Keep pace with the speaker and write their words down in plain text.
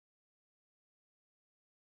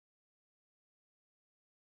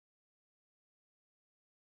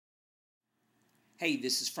Hey,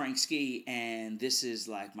 this is Frank Ski, and this is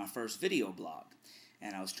like my first video blog.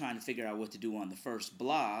 And I was trying to figure out what to do on the first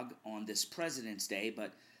blog on this President's Day,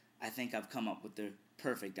 but I think I've come up with the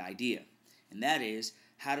perfect idea. And that is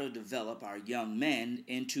how to develop our young men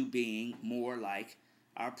into being more like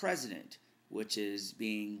our president, which is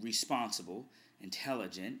being responsible,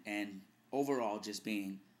 intelligent, and overall just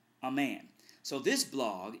being a man. So this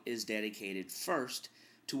blog is dedicated first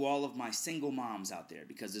to all of my single moms out there,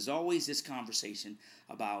 because there's always this conversation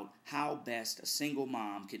about how best a single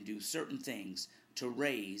mom can do certain things to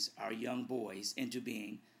raise our young boys into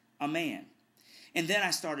being a man. And then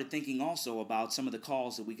I started thinking also about some of the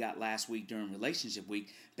calls that we got last week during Relationship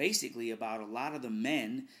Week, basically about a lot of the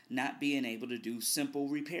men not being able to do simple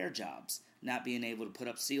repair jobs, not being able to put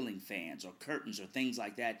up ceiling fans or curtains or things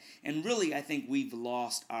like that. And really, I think we've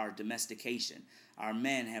lost our domestication. Our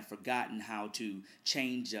men have forgotten how to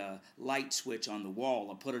change a light switch on the wall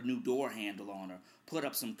or put a new door handle on or put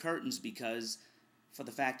up some curtains, because for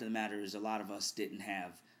the fact of the matter is a lot of us didn't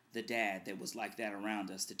have the dad that was like that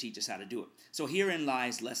around us to teach us how to do it. So herein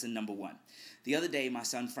lies lesson number one. The other day, my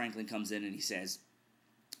son Franklin comes in and he says,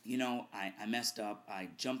 I messed up. I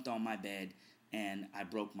jumped on my bed and I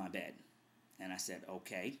broke my bed. And I said,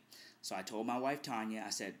 okay. So I told my wife Tanya,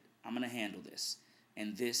 I said, I'm going to handle this.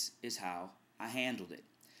 And this is how I handled it.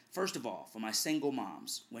 First of all, for my single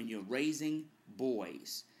moms, when you're raising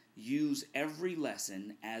boys, use every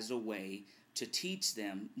lesson as a way to teach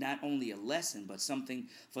them not only a lesson, but something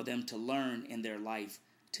for them to learn in their life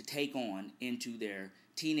to take on into their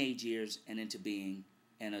teenage years and into being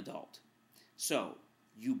an adult. So,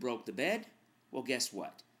 you broke the bed? Well, guess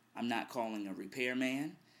what? I'm not calling a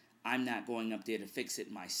repairman. I'm not going up there to fix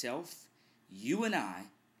it myself. You and I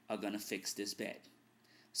are going to fix this bed.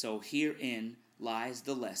 So herein lies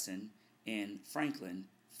the lesson in Franklin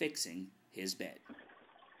fixing his bed.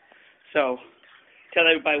 So, tell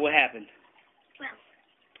everybody what happened. Well,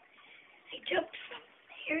 I jumped from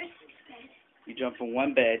Harrison's bed. You jumped from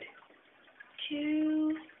one bed.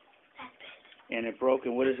 To that bed. And it broke,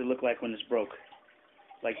 and what does it look like when it's broke?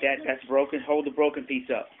 Like that? That's broken? Hold the broken piece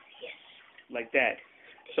up. Yes. Like that.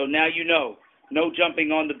 So now you know. No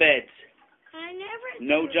jumping on the beds. I never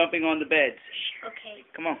No jumping on the beds. Okay.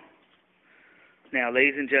 Come on. Now,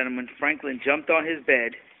 ladies and gentlemen, Franklin jumped on his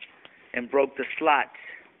bed and broke the slots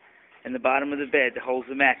in the bottom of the bed that holds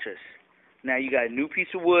the mattress. Now you got a new piece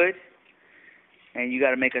of wood, and you got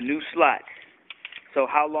to make a new slot. So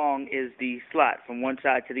how long is the slot from one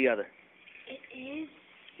side to the other? It is.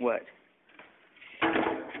 What?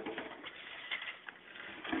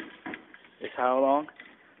 It's how long?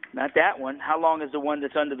 Not that one. How long is the one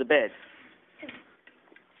that's under the bed?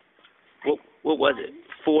 What was it?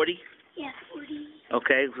 40? Yeah, 40.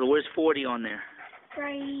 Okay, so where's 40 on there?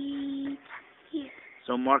 Right here.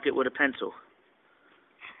 So mark it with a pencil.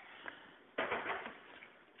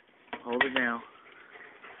 Hold it down.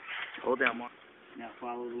 Hold down, Mark. Now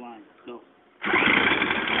follow the line. Go.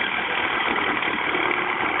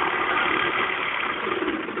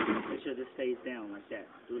 Make sure this stays down like that.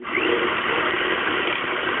 Do it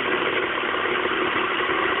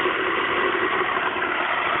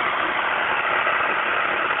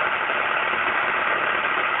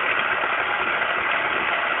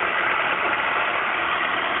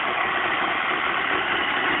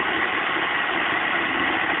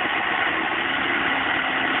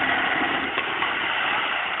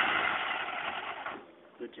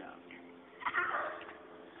Good job.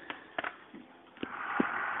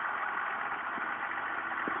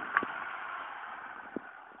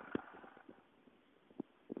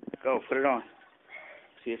 Go, put it on.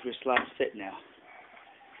 See if your slots fit now.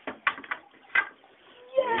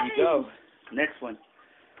 There you go. Next one.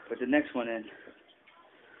 Put the next one in.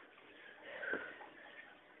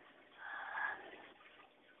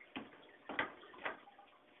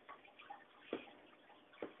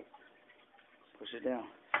 Push it down.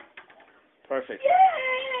 Perfect. Yeah!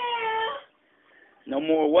 No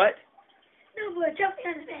more what? No more jumping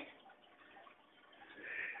on the bed.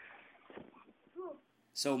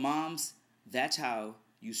 So moms, that's how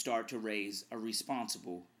you start to raise a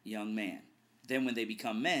responsible young man. Then when they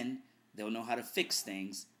become men, they'll know how to fix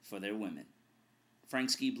things for their women. Frank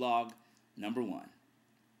Ski Blog, #1.